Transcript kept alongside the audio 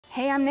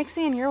Hey, I'm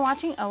Nixie and you're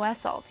watching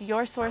OS Alt,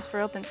 your source for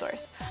open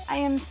source. I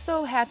am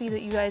so happy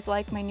that you guys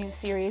like my new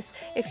series.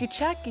 If you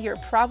check, you're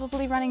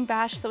probably running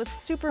Bash, so it's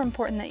super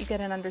important that you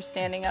get an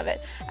understanding of it.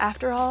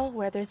 After all,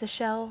 where there's a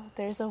shell,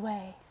 there's a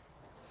way.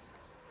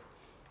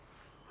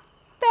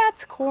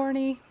 That's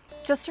corny.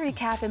 Just to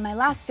recap, in my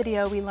last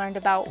video we learned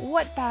about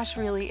what Bash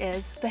really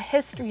is, the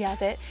history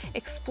of it,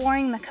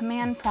 exploring the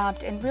command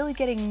prompt, and really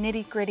getting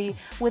nitty-gritty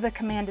with the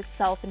command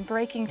itself and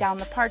breaking down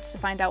the parts to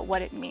find out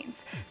what it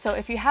means. So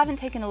if you haven't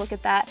taken a look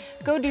at that,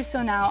 go do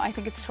so now. I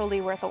think it's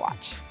totally worth a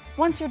watch.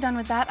 Once you're done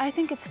with that, I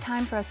think it's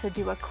time for us to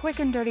do a quick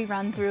and dirty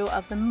run-through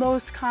of the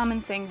most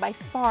common thing by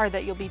far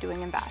that you'll be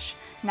doing in Bash,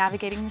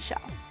 navigating the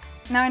shell.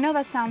 Now I know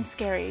that sounds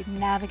scary,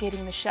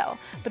 navigating the shell,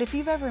 but if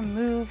you've ever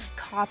moved,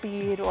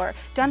 copied, or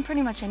done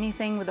pretty much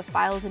anything with the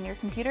files in your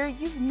computer,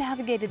 you've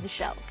navigated the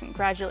shell.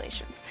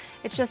 Congratulations.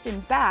 It's just in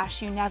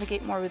Bash, you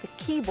navigate more with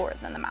a keyboard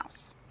than the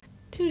mouse.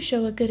 To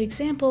show a good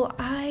example,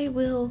 I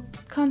will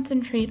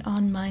concentrate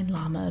on my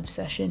llama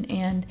obsession,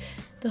 and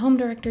the home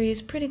directory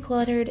is pretty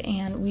cluttered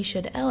and we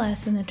should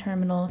ls in the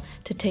terminal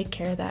to take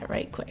care of that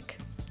right quick.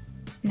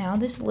 Now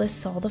this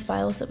lists all the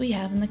files that we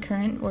have in the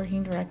current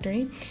working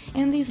directory,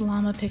 and these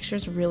llama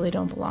pictures really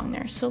don't belong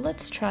there. So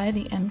let's try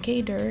the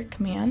mkdir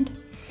command,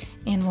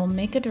 and we'll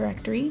make a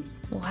directory.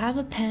 We'll have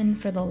a pen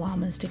for the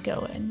llamas to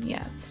go in.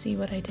 Yeah, see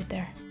what I did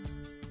there?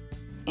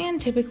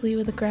 And typically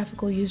with a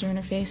graphical user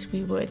interface,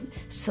 we would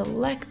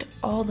select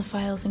all the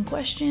files in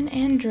question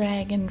and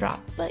drag and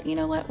drop. But you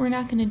know what? We're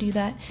not going to do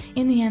that.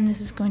 In the end,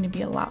 this is going to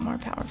be a lot more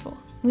powerful.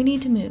 We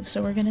need to move,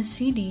 so we're going to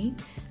cd,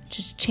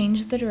 just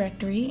change the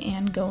directory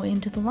and go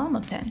into the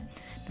llama pen.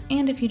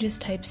 And if you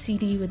just type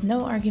cd with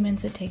no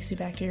arguments, it takes you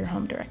back to your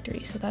home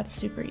directory, so that's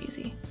super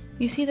easy.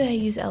 You see that I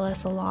use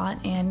ls a lot,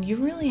 and you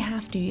really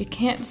have to. You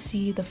can't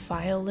see the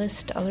file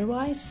list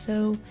otherwise,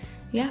 so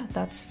yeah,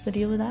 that's the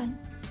deal with that.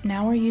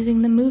 Now we're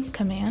using the move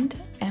command,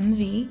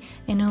 mv,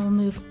 and it'll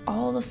move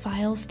all the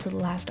files to the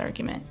last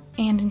argument.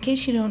 And in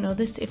case you don't know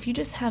this, if you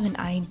just have an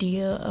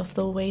idea of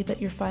the way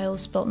that your file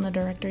is spelled in the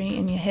directory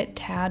and you hit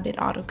tab, it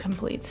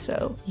autocompletes,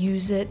 so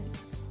use it,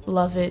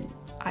 love it,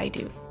 I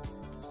do.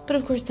 But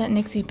of course that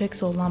Nixie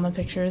Pixel llama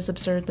picture is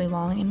absurdly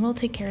long, and we'll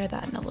take care of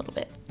that in a little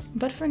bit.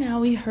 But for now,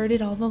 we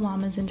herded all the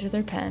llamas into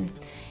their pen,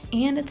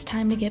 and it's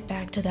time to get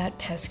back to that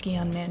pesky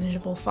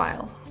unmanageable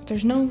file.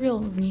 There's no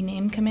real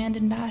rename command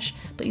in Bash,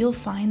 but you'll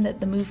find that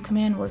the move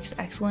command works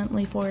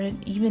excellently for it,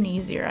 even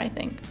easier I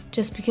think.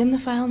 Just begin the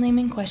file name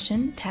in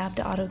question, tab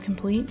to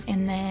autocomplete,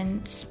 and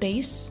then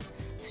space.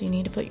 So you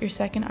need to put your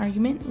second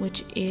argument,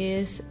 which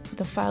is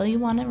the file you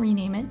want to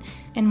rename it,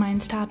 and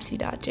mine's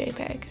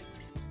topsy.jpg.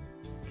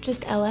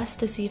 Just ls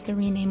to see if the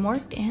rename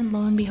worked, and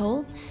lo and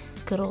behold,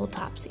 good old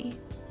Topsy.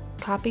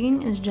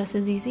 Copying is just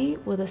as easy.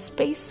 With a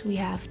space, we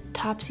have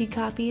Topsy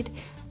copied,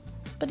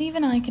 but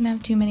even I can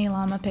have too many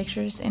llama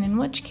pictures, and in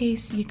which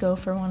case you go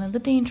for one of the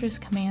dangerous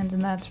commands,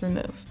 and that's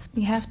remove.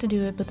 You have to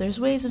do it, but there's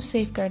ways of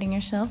safeguarding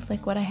yourself,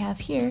 like what I have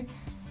here.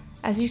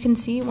 As you can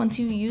see, once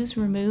you use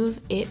remove,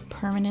 it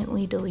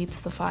permanently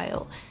deletes the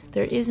file.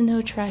 There is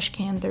no trash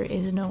can, there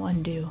is no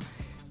undo.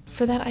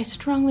 For that, I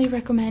strongly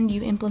recommend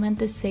you implement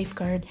this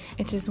safeguard.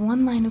 It's just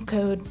one line of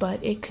code,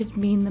 but it could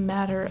mean the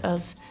matter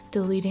of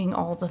deleting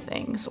all the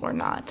things or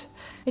not.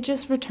 It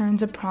just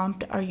returns a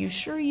prompt, are you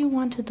sure you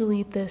want to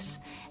delete this?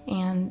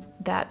 And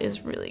that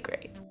is really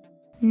great.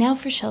 Now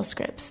for shell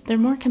scripts. They're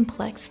more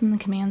complex than the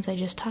commands I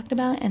just talked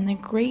about, and they're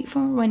great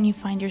for when you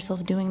find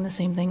yourself doing the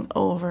same thing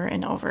over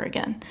and over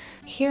again.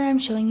 Here I'm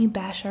showing you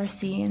bash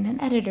rc in an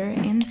editor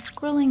and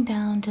scrolling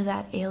down to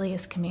that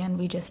alias command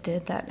we just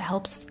did that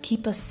helps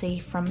keep us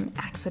safe from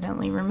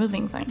accidentally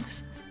removing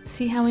things.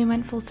 See how we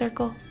went full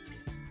circle?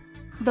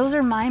 Those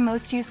are my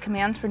most used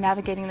commands for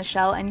navigating the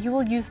shell, and you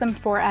will use them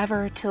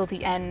forever till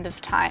the end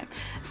of time.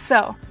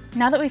 So,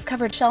 now that we've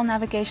covered shell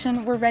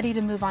navigation, we're ready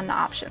to move on to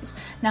options.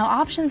 Now,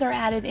 options are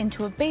added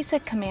into a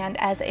basic command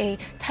as a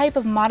type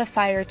of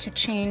modifier to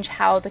change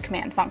how the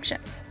command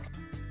functions.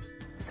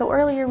 So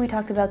earlier we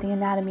talked about the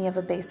anatomy of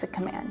a basic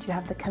command. You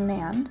have the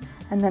command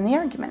and then the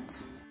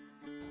arguments.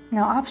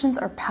 Now, options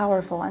are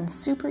powerful and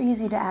super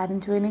easy to add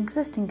into an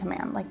existing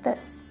command like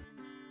this.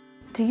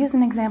 To use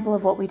an example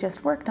of what we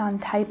just worked on,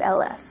 type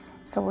ls.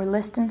 So we're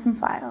listing some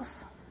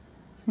files.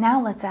 Now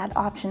let's add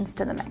options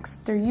to the mix.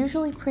 They're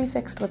usually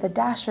prefixed with a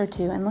dash or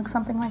two and look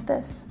something like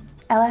this.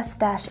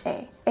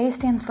 ls-a. A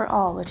stands for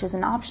all, which is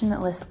an option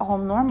that lists all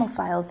normal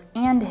files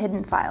and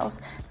hidden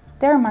files.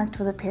 They're marked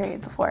with a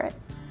period before it.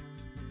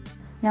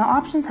 Now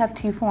options have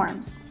two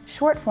forms.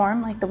 Short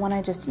form, like the one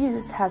I just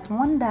used, has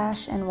one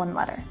dash and one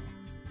letter.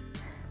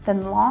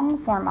 Then long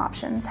form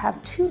options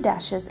have two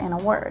dashes and a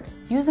word.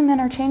 Use them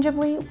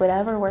interchangeably,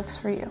 whatever works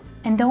for you.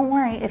 And don't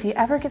worry, if you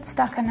ever get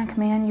stuck on a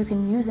command, you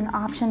can use an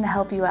option to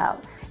help you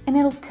out. And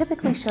it'll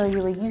typically show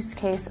you a use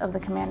case of the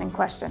command in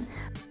question.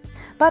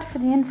 But for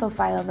the info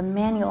file, the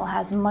manual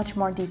has much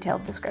more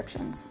detailed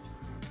descriptions.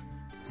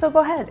 So go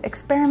ahead,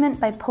 experiment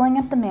by pulling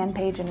up the man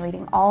page and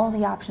reading all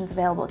the options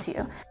available to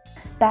you.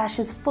 Bash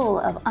is full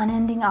of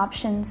unending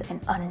options and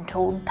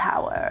untold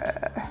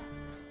power.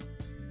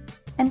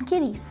 And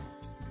kitties.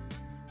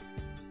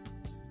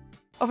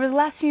 Over the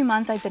last few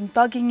months, I've been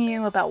bugging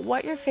you about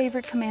what your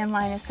favorite command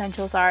line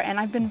essentials are,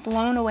 and I've been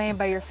blown away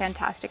by your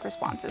fantastic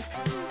responses.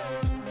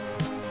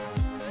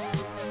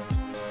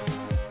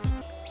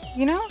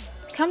 You know,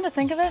 come to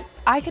think of it,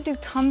 I could do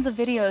tons of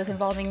videos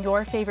involving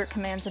your favorite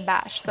commands in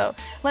Bash, so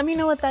let me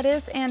know what that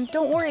is, and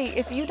don't worry,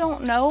 if you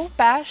don't know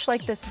Bash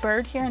like this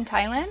bird here in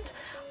Thailand,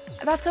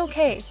 that's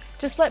okay.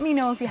 Just let me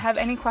know if you have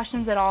any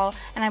questions at all,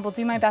 and I will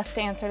do my best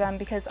to answer them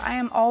because I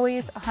am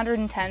always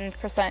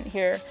 110%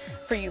 here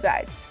for you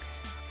guys.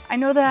 I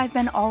know that I've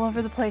been all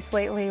over the place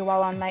lately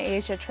while on my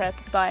Asia trip,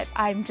 but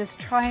I'm just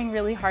trying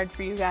really hard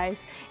for you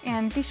guys.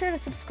 And be sure to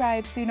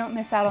subscribe so you don't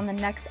miss out on the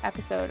next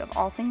episode of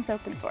All Things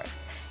Open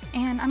Source.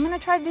 And I'm gonna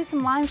try to do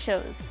some live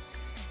shows.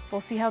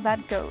 We'll see how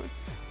that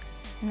goes.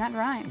 And that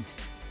rhymed.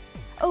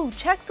 Oh,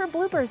 check for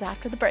bloopers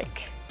after the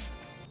break.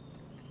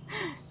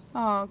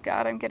 Oh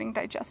God, I'm getting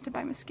digested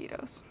by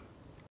mosquitoes.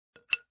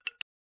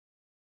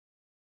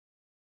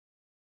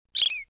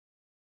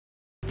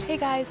 Hey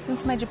guys,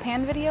 since my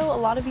Japan video, a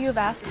lot of you have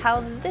asked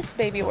how this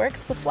baby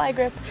works, the fly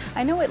grip.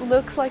 I know it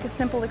looks like a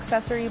simple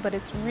accessory, but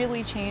it's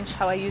really changed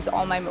how I use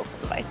all my mobile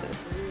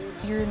devices.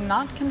 You're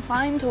not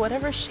confined to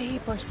whatever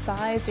shape or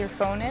size your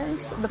phone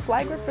is. The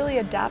fly grip really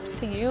adapts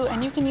to you,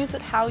 and you can use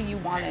it how you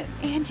want it.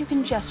 And you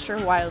can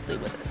gesture wildly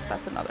with this.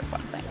 That's another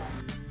fun thing.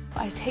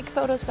 I take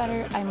photos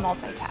better, I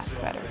multitask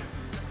better.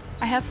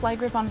 I have fly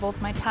grip on both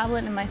my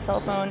tablet and my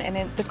cell phone,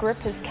 and the grip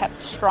has kept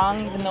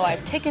strong even though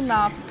I've taken it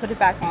off and put it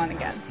back on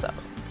again, so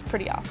it's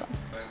pretty awesome.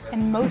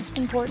 And most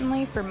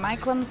importantly, for my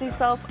clumsy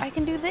self, I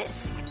can do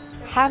this.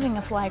 Having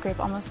a fly grip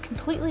almost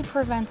completely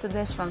prevents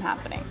this from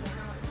happening.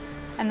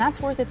 And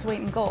that's worth its weight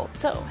in gold.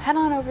 So head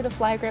on over to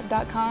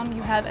flygrip.com,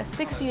 you have a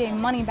 60-day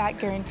money-back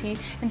guarantee,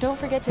 and don't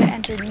forget to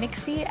enter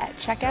Nixie at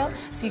checkout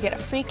so you get a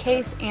free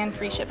case and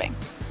free shipping.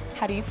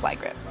 How do you fly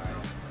grip?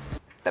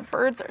 The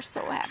birds are so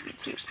happy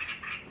too.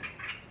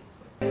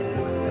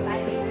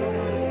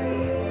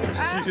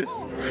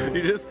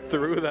 You just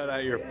threw that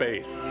at your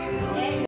face.